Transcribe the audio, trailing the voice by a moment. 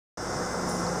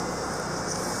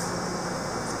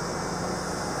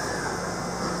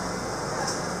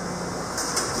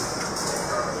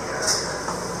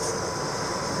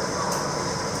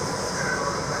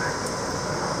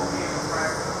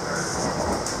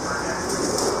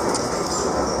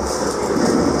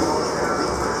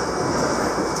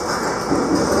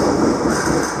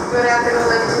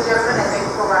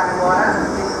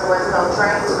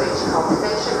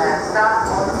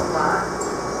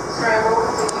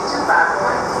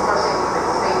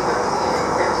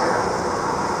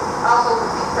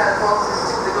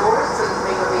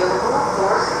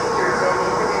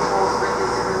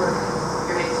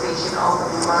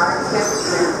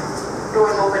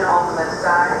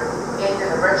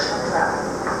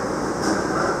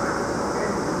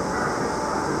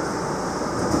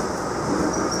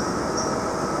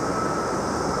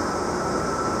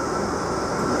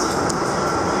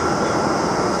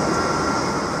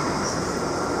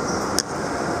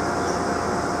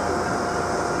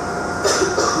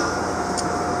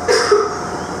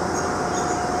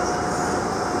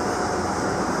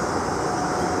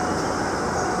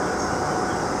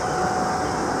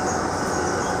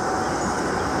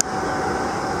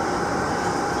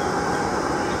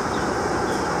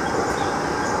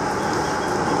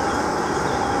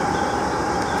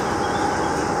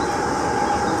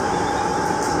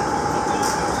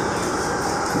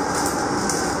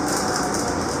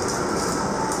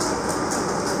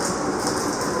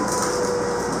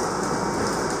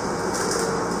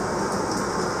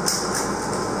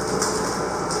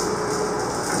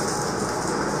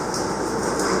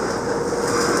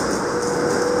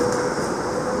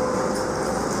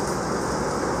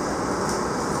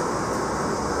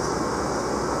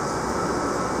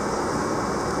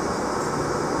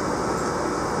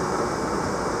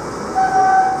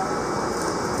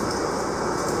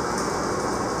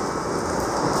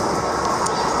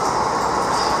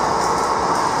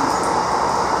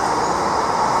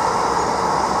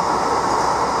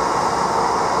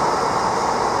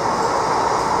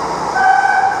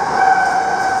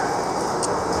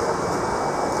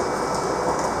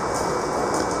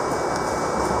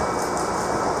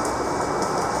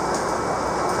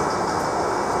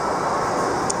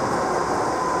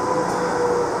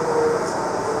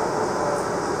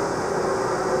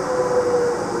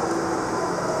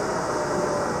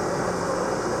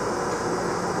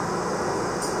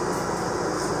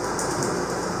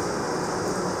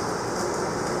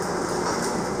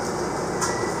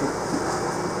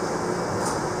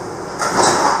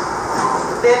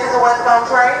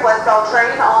Westbound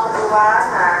train on the blue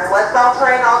line. Westbound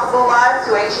train on the blue line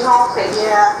to Holmes station.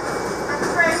 Yeah. That's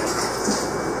great.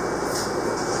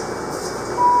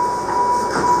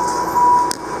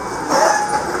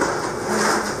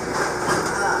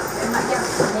 It might give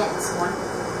us minutes,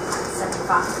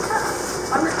 175.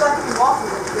 I'm just glad you walk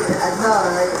with it. I know,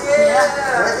 right? Yeah.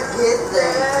 Let the kids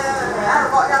there. Yeah. I had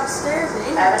to walk down the stairs.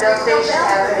 Avondale station,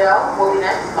 Avondale, will be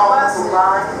next on the blue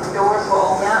line. Doors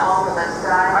will open on the left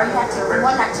side. Or you had to,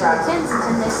 one night to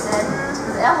Kensington, they said,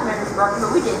 the elevator's broken,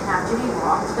 but we didn't have to, we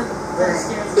walked the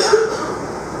stairs down.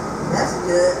 That's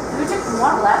good. We took from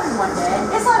 111 one day.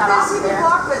 It's like this, you can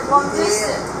walk with long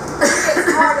distance.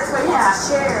 It's hard, that's why you have to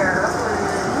share. That's what it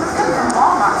is. We were coming from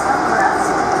Walmart somewhere else.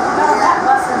 We got on that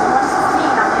bus and the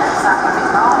 115 on the other side by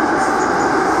McDonald's.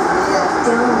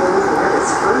 Download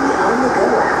Marta's free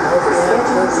on-the-go app for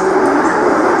schedules.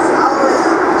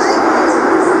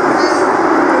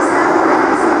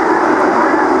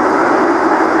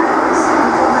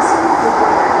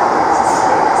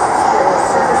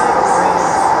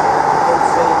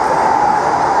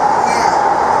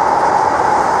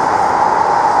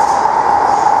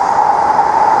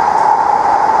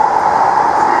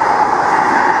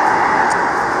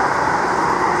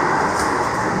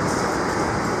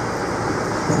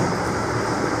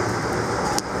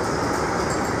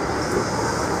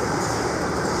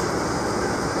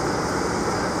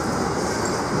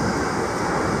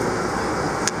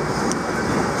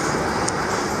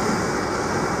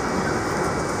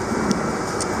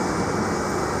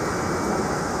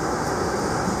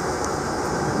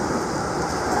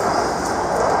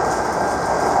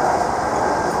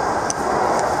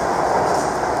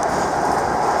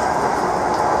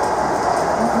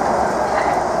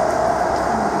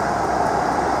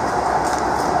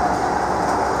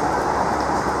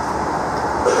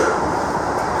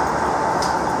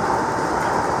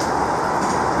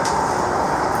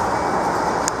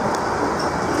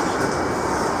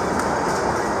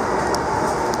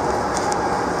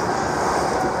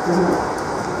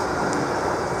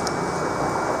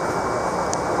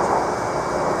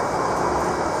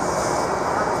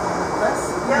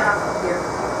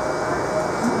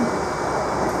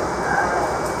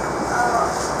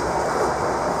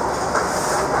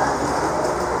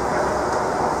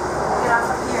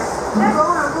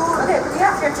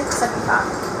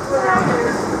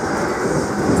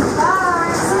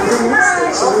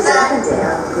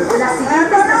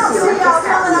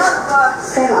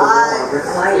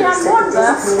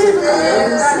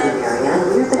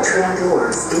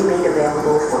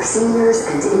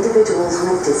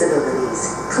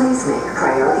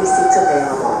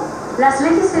 Las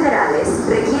leyes federales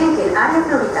requieren que el área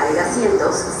prioritaria de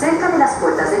asientos cerca de las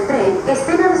puertas del tren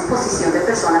estén a disposición de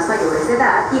personas mayores de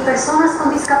edad y personas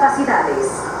con discapacidades.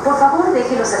 Por favor,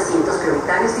 deje los asientos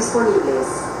prioritarios disponibles.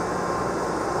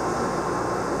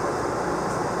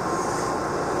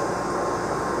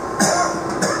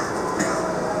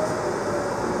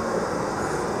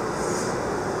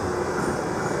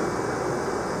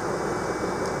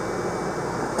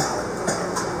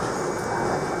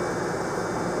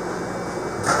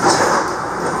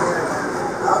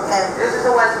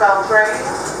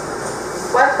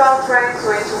 Westbound train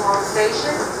to Holmes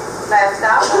station. Last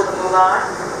stop on the blue line.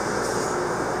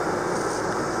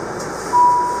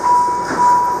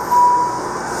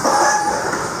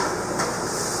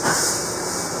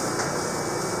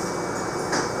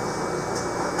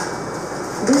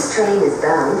 This train is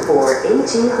bound for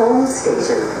Holmes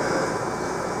station.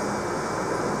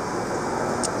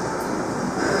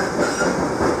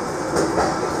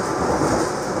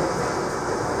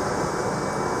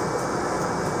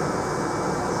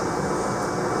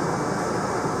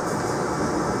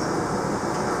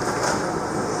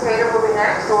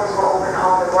 Doors will open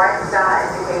on the right side,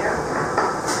 indicator.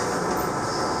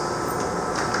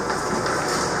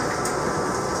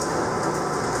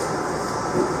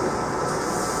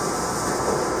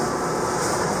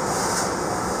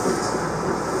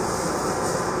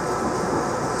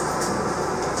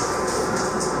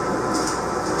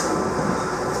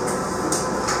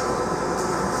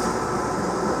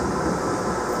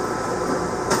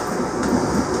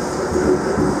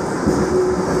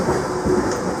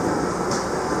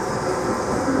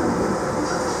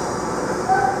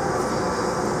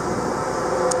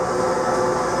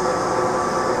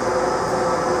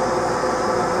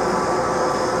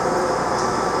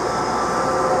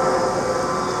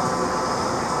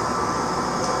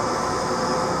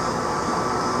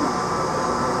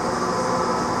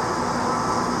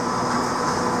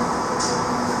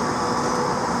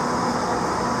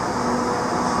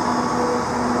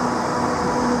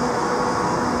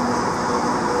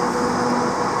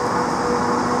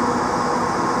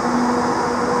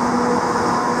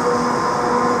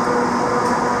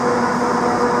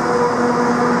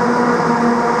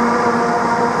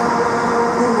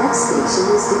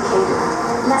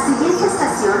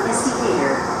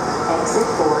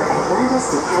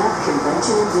 Canada's DeKalb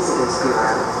Convention and Visitors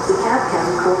Bureau, DeKalb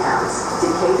County Courthouse,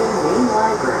 Decatur Main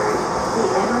Library, the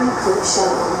Emory Cliff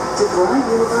Shuttle, DeVry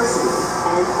University,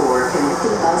 and or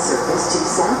connecting bus service to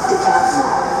South DeKalb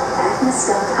Mall, Agnes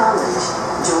Scott College,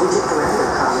 Georgia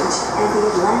Forever College, and the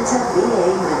Atlanta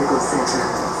VA Medical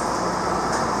Center.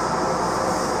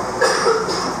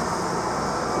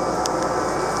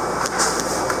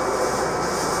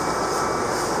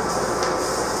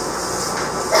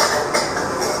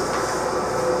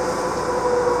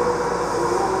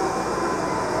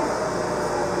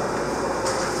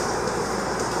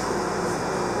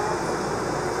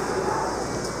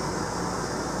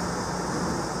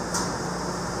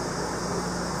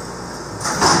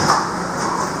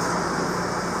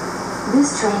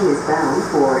 This train is bound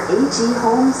for A.G.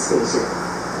 Holmes Station.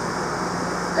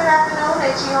 Good afternoon,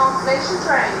 H.E. Holmes Station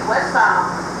train,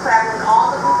 westbound, traveling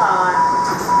on the Blue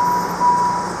Line.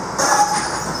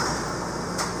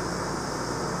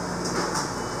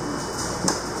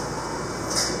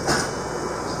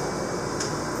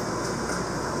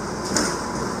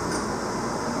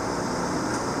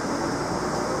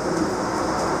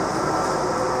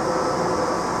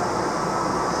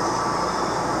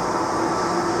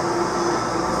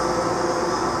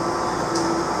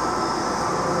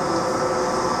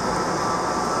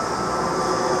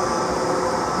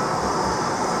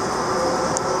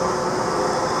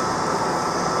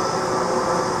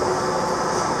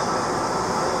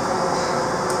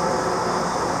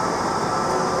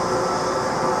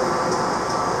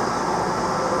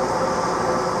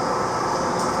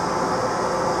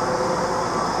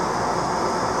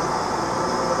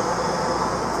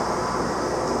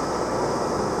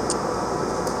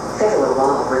 Federal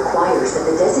law requires that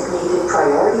the designated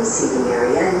priority seating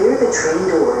area near the train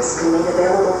doors be made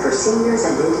available for seniors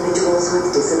and individuals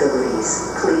with disabilities.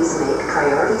 Please make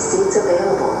priority seats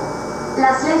available.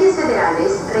 Las leyes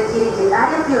federales requieren que el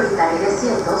área prioritaria de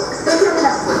asientos cerca de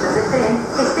las puertas del tren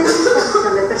esté a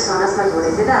disposición de personas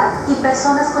mayores de edad y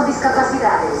personas con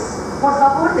discapacidades. Por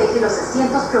favor, deje los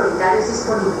asientos prioritarios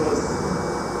disponibles.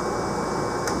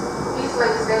 East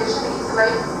Lake Station, East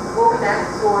Lake will be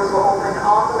next. Doors will open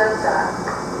on the left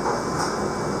side.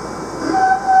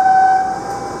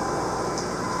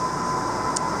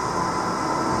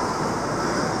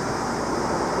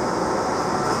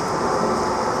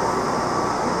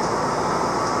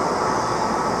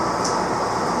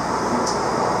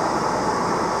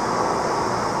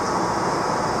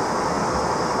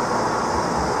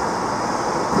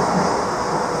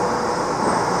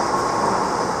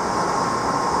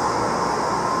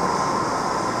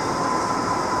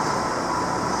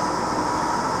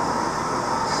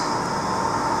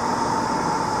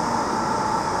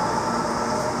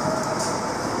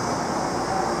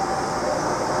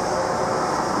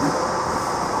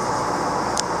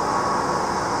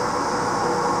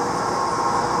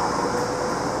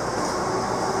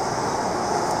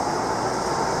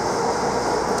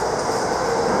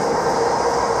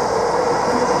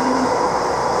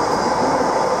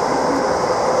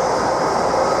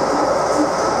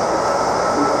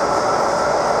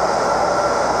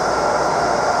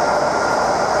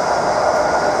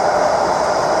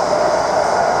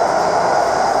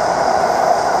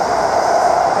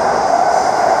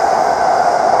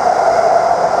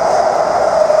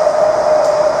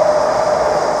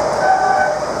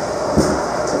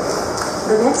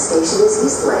 The next station is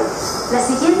East Lake. La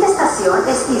siguiente estación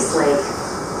es East Lake.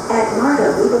 At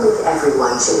MARTA, we believe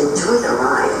everyone should enjoy the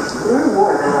ride. Learn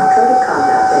more about our code of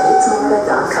conduct at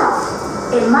itsmarta.com.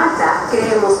 En MARTA,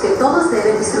 creemos que todos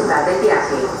deben disfrutar del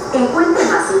viaje. Encuentre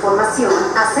más información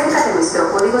acerca de nuestro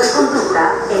código de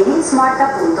conducta en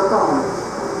itsmarta.com.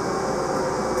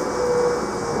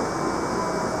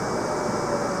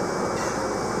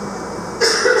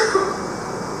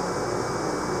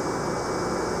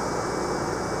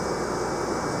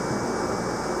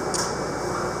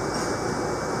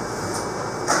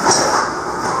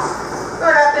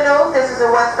 This is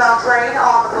a westbound train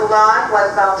on the Blue Line,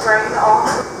 westbound train on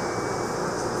the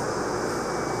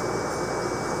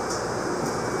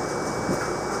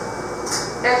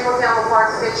Edgewood Campbell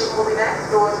Park Station will be next.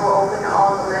 Doors will open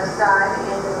on the left side in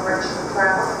the direction of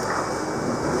travel.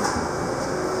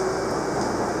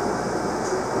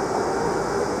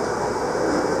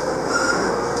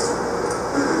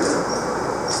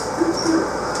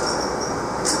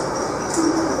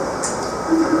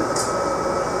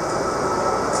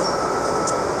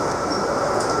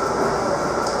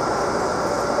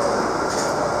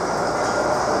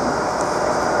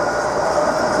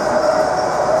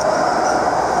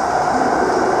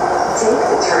 Take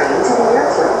the train to the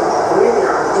airplane, where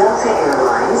there are Delta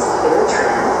Airlines,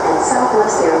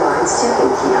 its check-in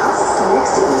kiosks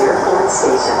next to the airport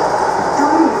station.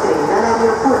 Tome el tren al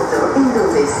aeropuerto en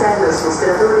donde están los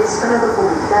mostradores para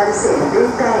documentarse en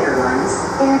Delta Airlines,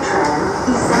 AirTran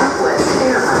y Southwest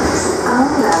Airlines, a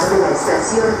un lado de la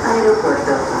estación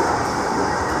aeropuerto.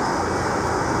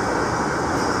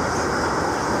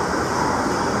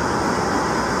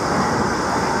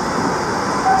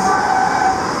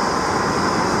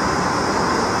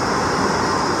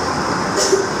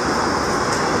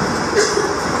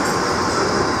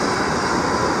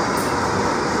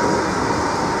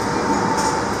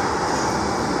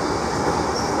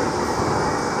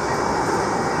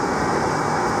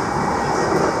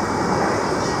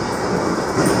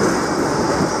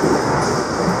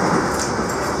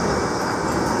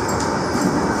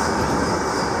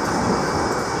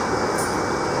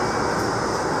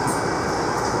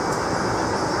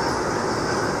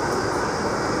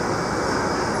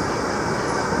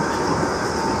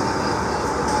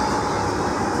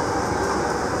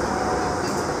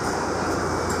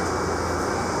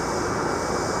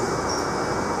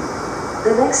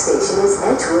 The next station is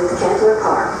Edgewood Candler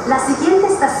Park. La siguiente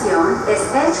estación es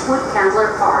Edgewood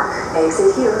Candler Park.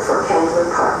 Exit here for Candler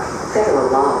Park.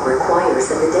 Federal law requires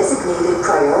that the designated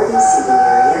priority seating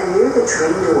area near the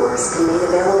train doors be made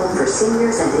available for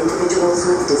seniors and individuals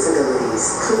with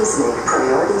disabilities. Please make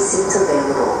priority seats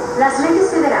available. Las leyes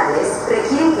federales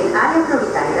requieren que el área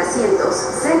prioritaria de asientos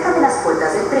cerca de las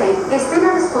puertas del tren estén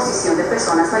a disposición de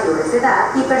personas mayores de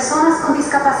edad y personas con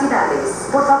discapacidades.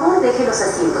 Por favor, deje los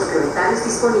asientos prioritarios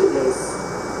disponibles.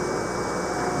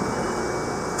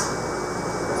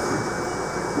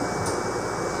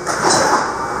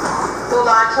 Blue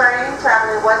Line train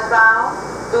traveling westbound.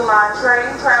 Blue Line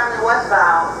train traveling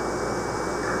westbound.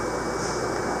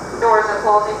 Doors are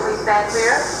closing. Please stand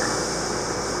clear.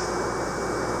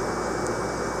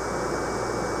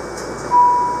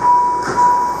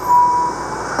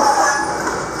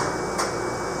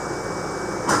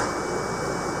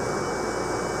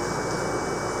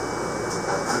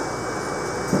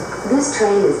 This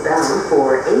train is bound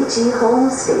for A.G.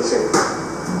 Holmes Station.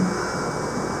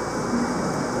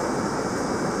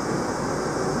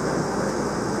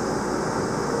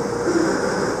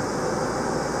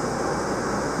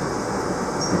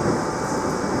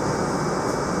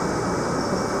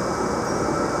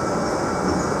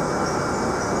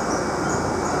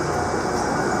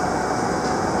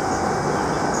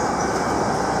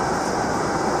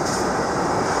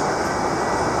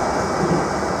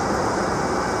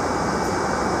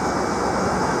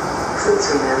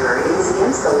 Please remember, it is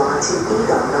against the law to eat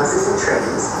on buses and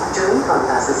trains, drink on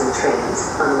buses and trains,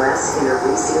 unless in a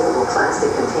resealable plastic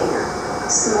container.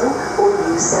 Smoke or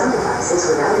use sound devices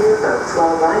without earbuds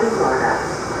while riding MARTA.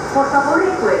 Por favor,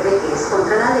 recuerde que es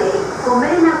contra la ley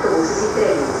comer en autobuses y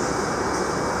trenes.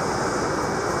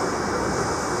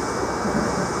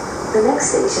 The next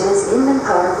station is Inman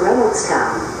Park,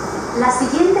 Lewistown. La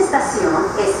siguiente estación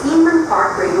es Inman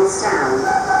Park, Lewistown.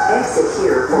 Exit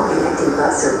here for connecting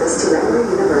bus service to Emory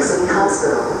University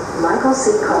Hospital, Michael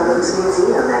C. Carlos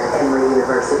Museum at Emory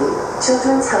University,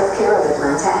 Children's Healthcare of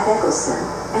Atlanta at Eccleston,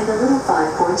 and the Little Five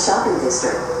Point Shopping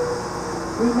District.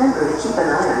 Remember to keep an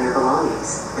eye on your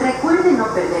belongings. Recuerde no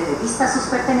perder de vista sus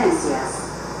pertenencias.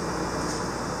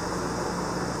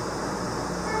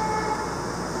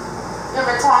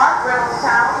 Inman Park,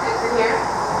 Lewistown, exit here.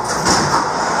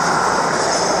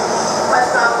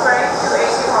 Westbound train to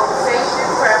A.G. Holmes Station,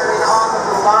 traveling on the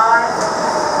Blue Line.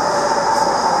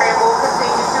 Train will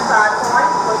continue to 5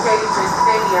 Point, located in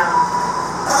Stadium.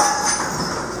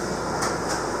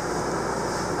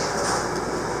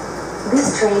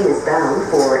 This train is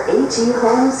bound for A.G.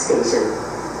 Holmes Station.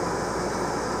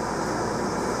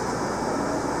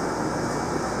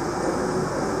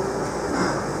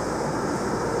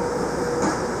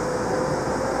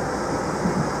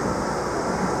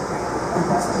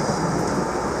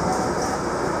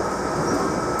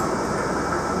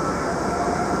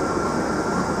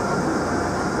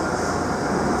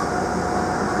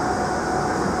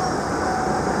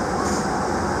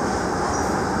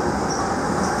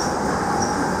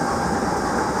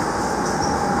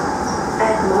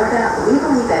 At MARTA, we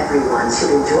believe everyone should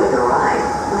enjoy the ride.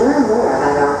 Learn more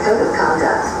about our code of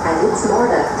conduct at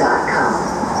itsmarta.com.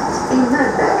 En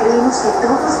MARTA creemos que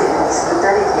todos deben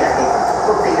disfrutar el viaje.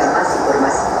 Obtenga más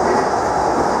información.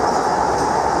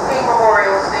 King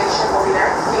Memorial Station will be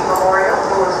next. King Memorial,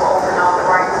 doors will open on the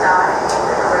right side in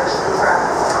the direction of traffic.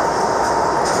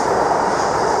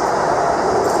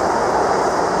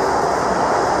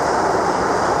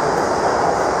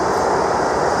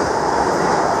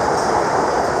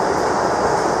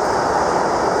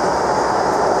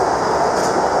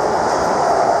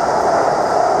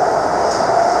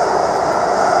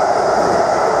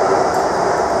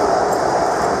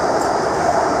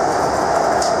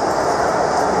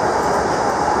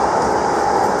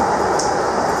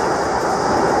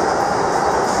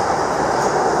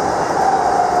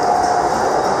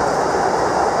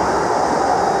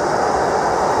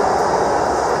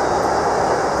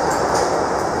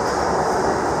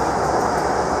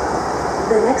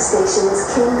 next station is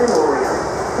King Memorial.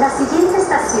 La siguiente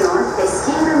estación es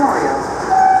King Memorial.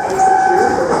 Exit here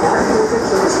for the Martin Luther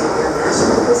King Jr.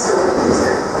 National Historic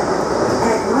District.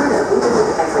 At MARTA, we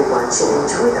believe everyone should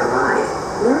enjoy the ride.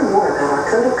 Learn more about our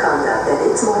code of conduct at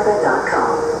itsmarta.com.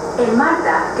 En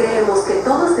MARTA, creemos que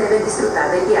todos deben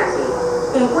disfrutar del viaje.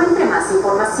 Encuentre más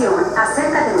información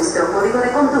acerca de nuestro código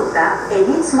de conducta en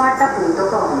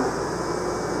itsmarta.com.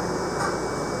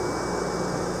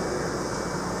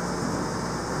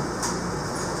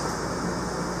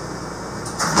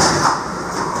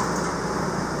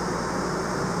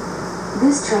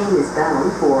 This train is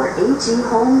bound for A.G.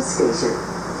 Holmes Station.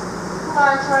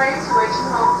 Line train to A.G.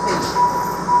 Holmes Station.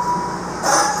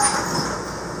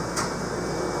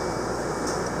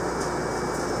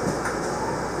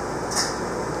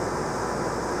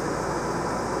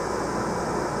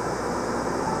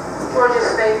 Georgia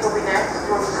State will be next.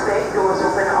 Georgia State, doors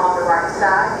open on the right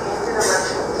side. Into the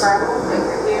direction of travel,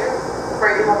 exit here.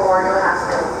 Brady Memorial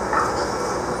Hospital.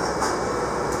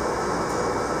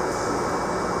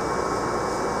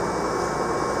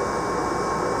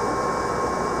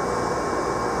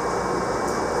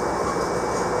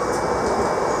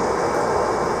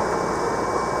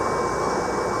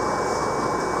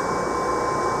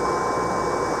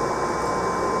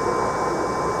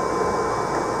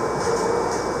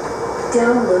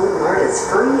 Download MARTA's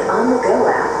free on-the-go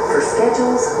app for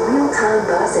schedules, real-time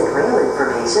bus and rail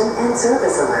information, and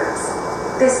service alerts.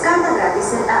 Descarga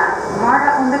gratis el app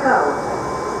MARTA on the go.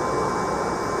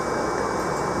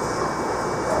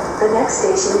 The next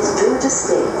station is Georgia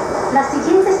State. La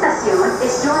siguiente estación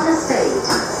es Georgia State.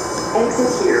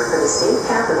 Exit here for the state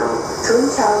capitol,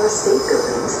 Twin Towers State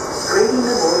Buildings, Grady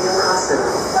Memorial Hospital,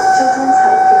 Children's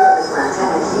Healthcare of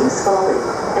Atlanta at Hughes Foley,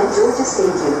 and Georgia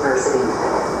State University.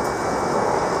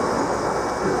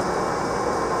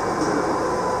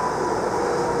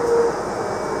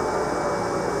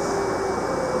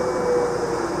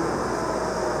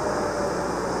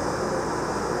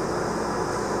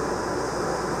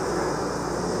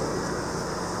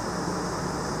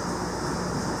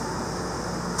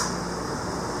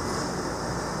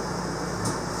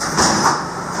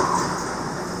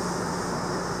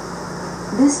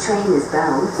 This train is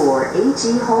bound for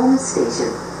A.G. Holmes Station.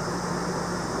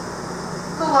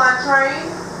 Blue Line train,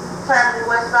 traveling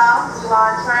westbound. Blue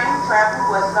Line train,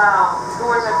 traveling westbound.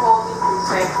 Doors are closing, please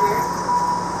stay clear.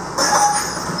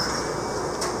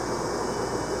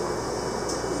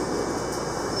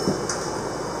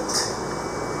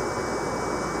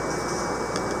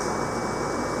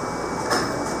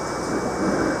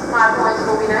 My points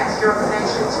will be next. Your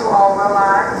connection to all rail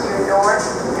lines, your north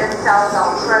and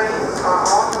southbound trains are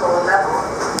on the lower level.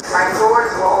 Right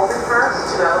doors will open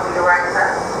first to elevate the right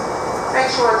side. Make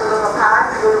sure to look up high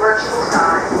for your directional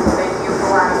sign. Thank you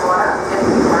for riding water and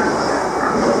be mindful.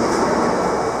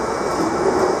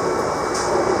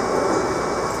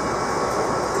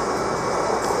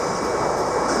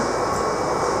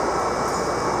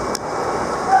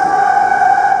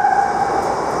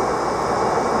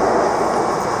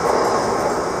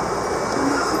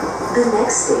 The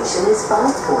next station is 5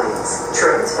 Points,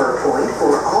 transfer point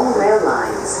for all rail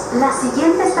lines. La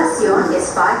siguiente estación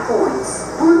es 5 Points,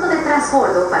 punto de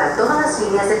transbordo para todas las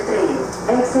líneas del tren.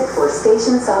 Exit for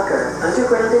Station Soccer,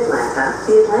 Underground Atlanta,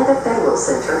 the Atlanta Federal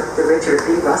Center, the Richard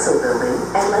B. Russell Building,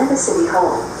 Atlanta City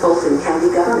Hall, Fulton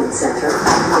County Government Center,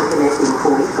 the connecting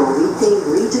point for weekday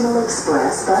Regional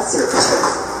Express bus services.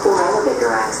 For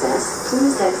elevator access,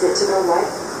 please exit to the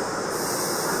right.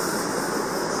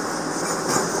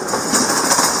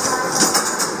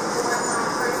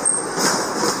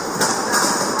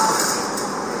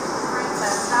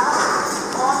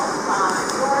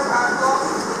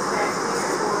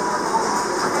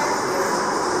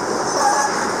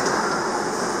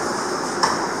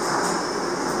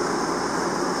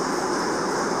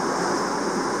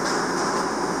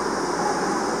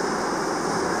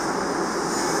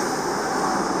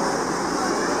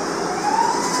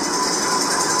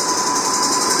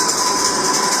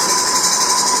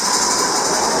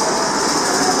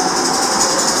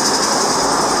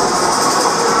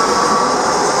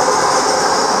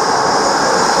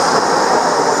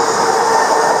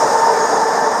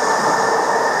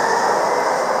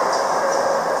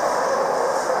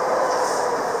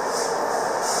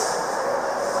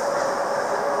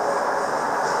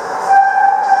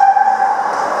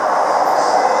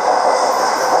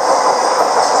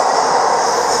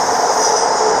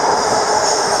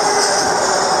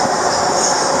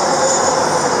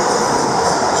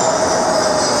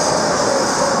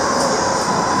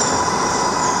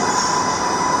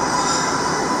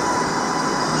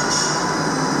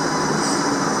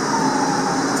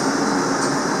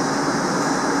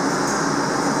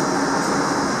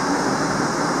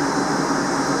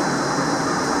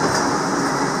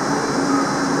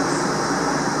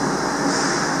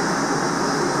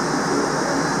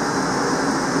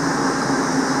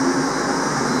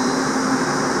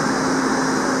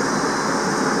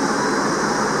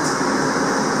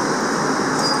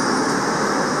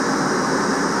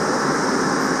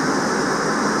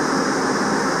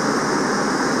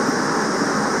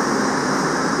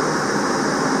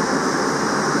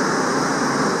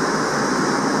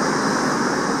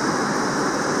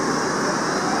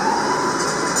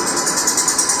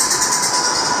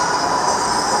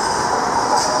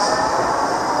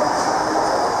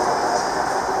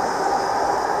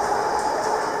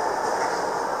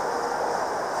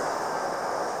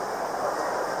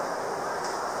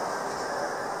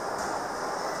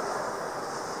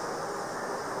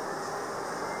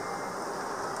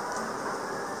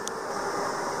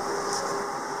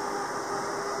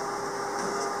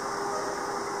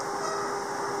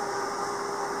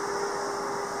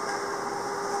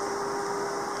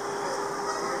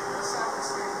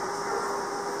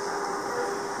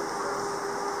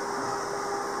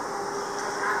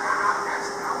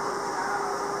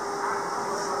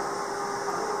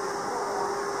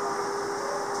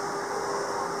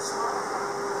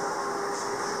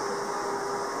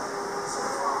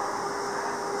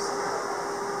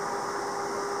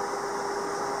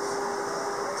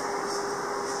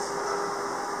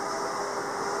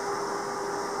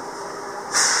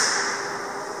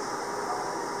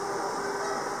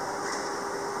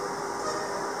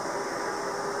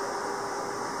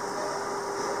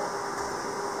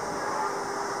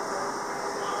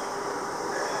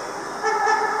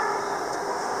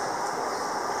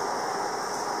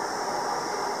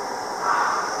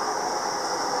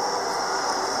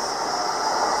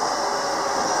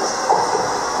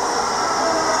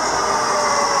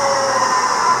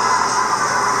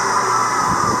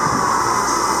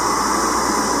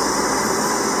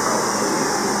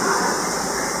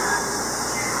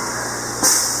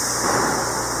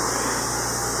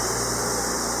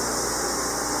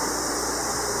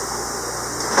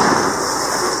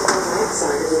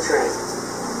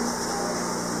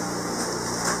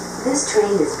 This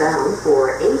train is bound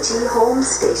for H.E. Holmes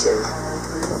Station.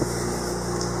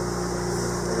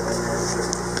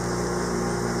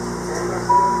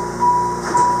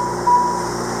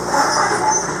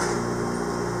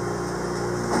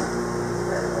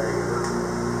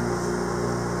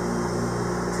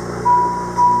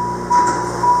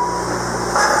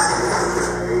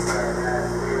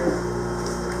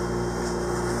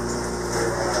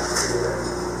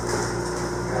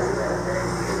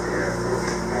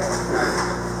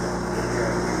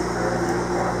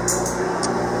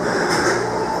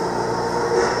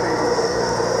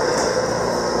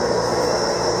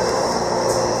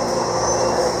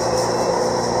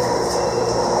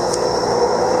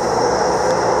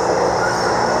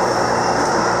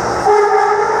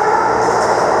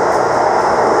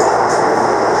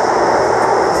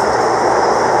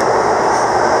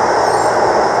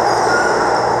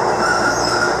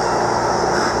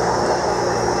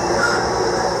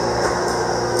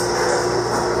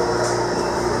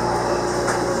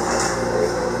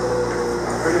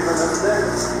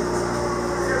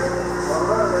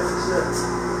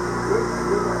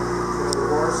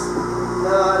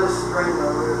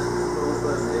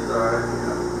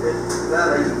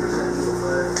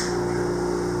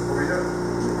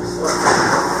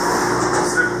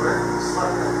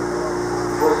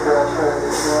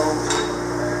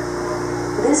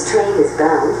 This train is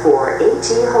bound for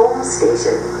H.E. Holmes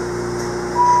Station.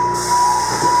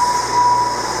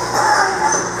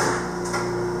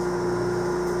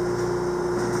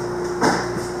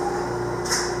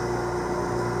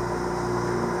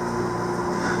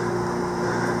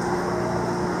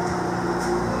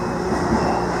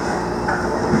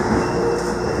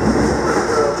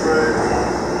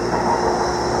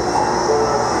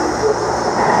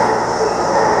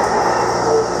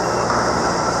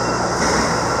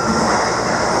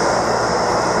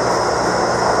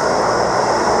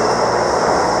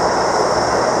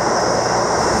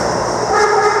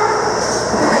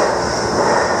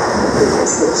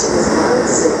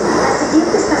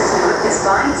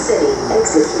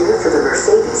 Exit here for the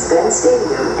Mercedes-Benz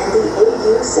Stadium and the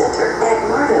AU Center. At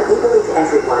MARTA, we believe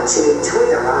everyone should enjoy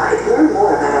the ride. Learn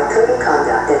more about our code of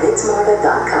conduct at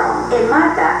itsmarta.com. En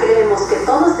MARTA creemos que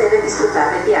todos deben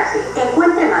disfrutar del viaje.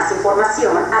 Encuentre más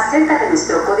información acerca de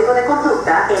nuestro código de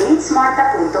conducta en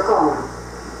itsmarta.com.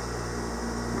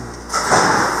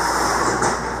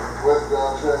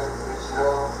 Westbound train,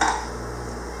 Lewistown.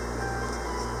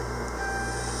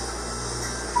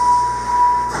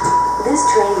 This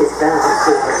train is bound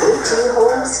for H.E.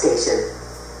 Holmes Station.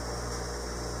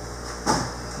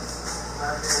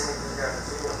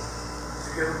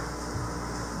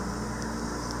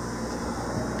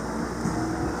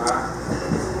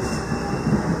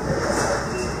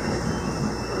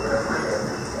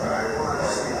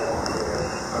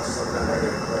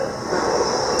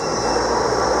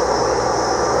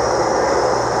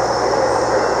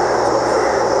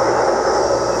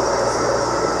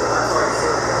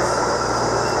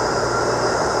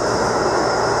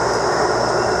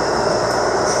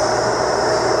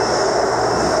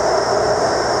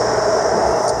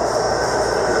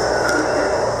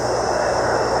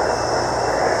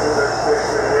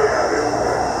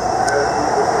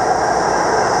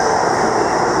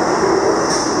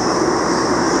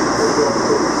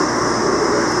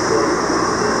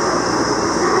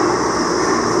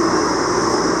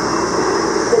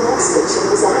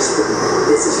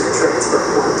 This is your transfer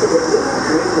point to the blue and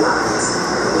green lines.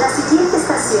 La siguiente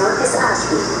estación es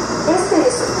Ashby. Este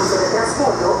es su punto de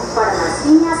transbordo para las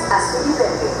líneas azul y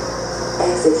verde.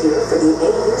 Exit here for the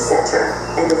AU Center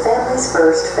and the Family's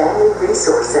First Family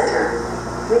Resource Center.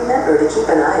 Remember to keep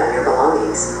an eye on your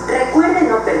belongings. Recuerde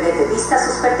no perder de vista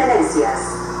sus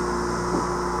pertenencias.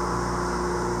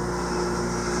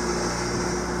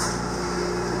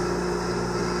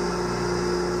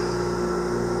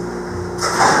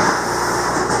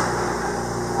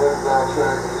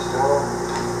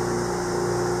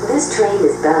 This train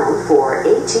is bound for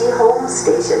H.E. Holmes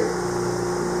Station.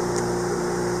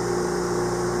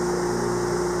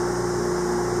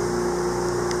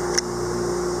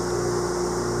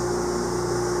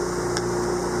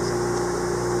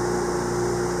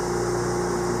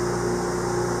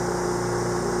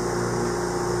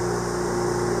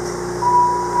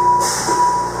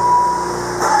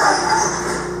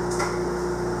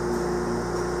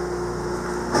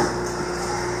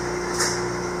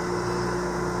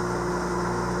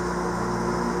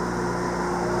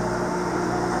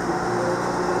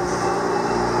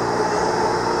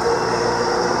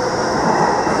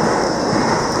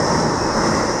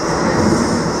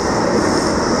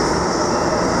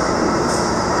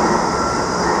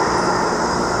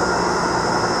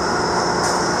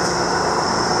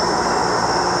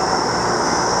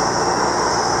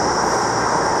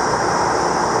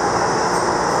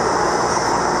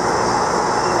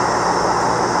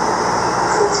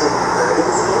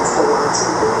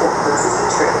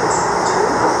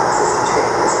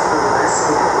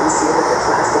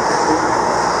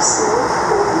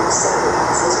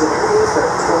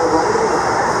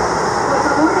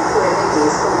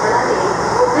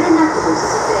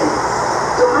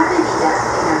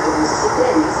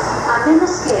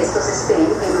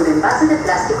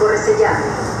 plástico resellable,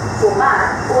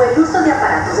 fumar o el uso de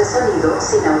aparatos de sonido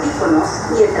sin audífonos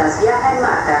mientras viaja en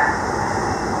MARTA.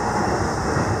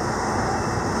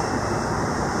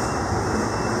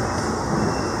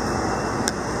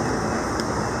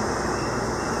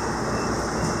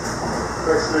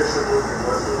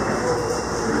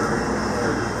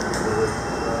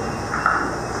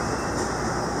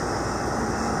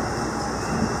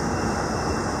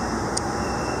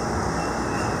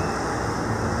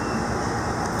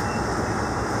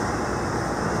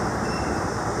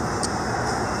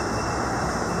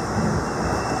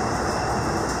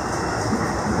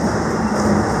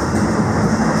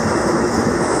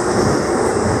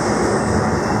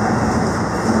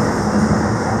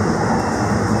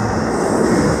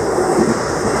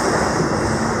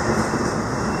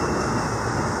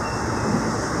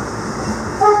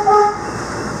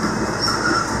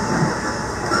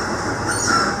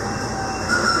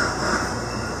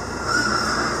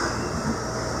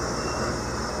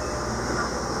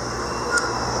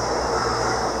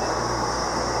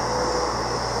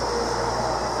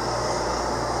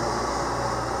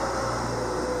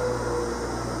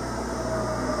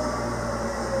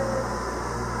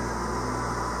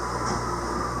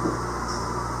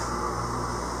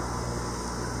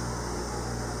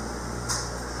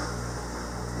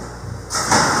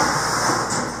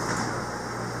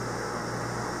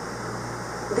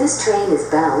 This train is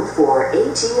bound for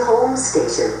A.G. Holmes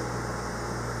Station.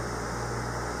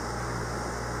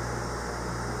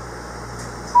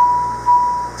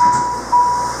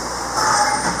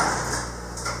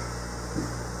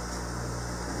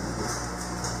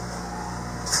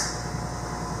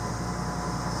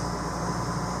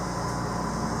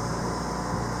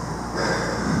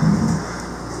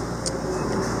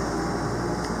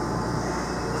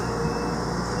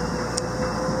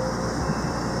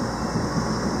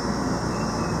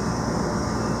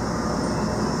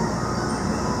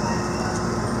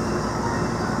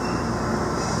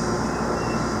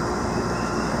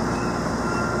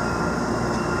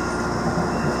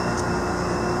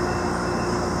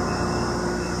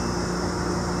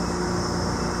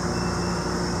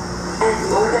 At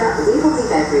MARTA, we believe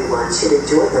everyone should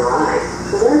enjoy the ride.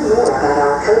 Learn more about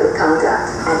our code of conduct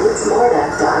at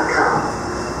itsmarta.com.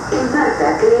 En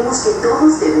MARTA creemos que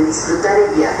todos deben disfrutar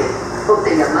el viaje.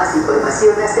 Obtenga más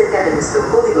información acerca de nuestro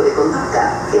código de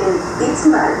conducta en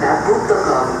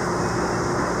itsmarta.com.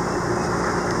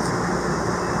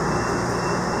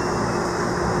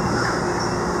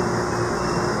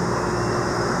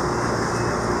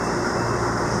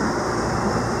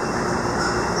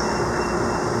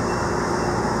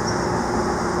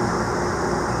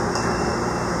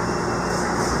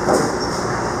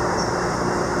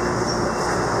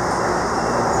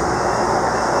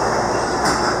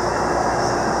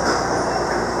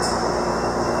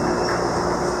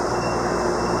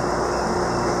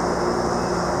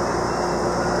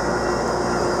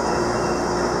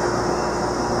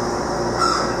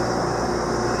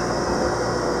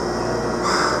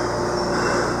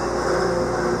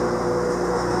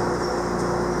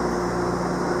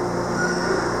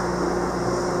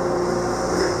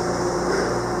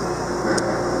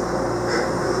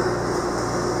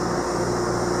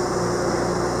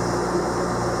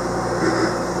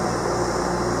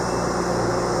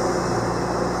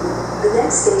 The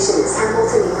next station is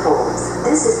Hamilton E. Holmes.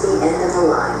 This is the end of the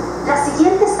line. La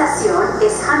siguiente estación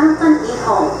es Hamilton E.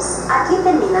 Holmes. Aquí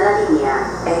termina la línea.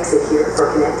 Exit here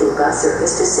for connecting bus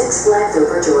service to Six Flags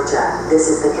over Georgia. This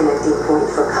is the connecting point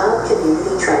for Cobb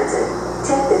Community Transit.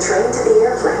 Take the train to the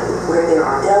airplane, where there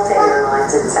are Delta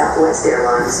Airlines and Southwest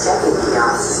Airlines check-in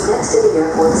kiosks next to the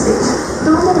airport station.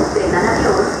 Tome el tren al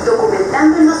avión,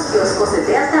 documentando en los kioscos de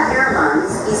Delta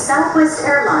Airlines y Southwest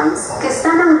Airlines que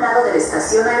están a un lado de la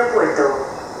estación aeropuerto.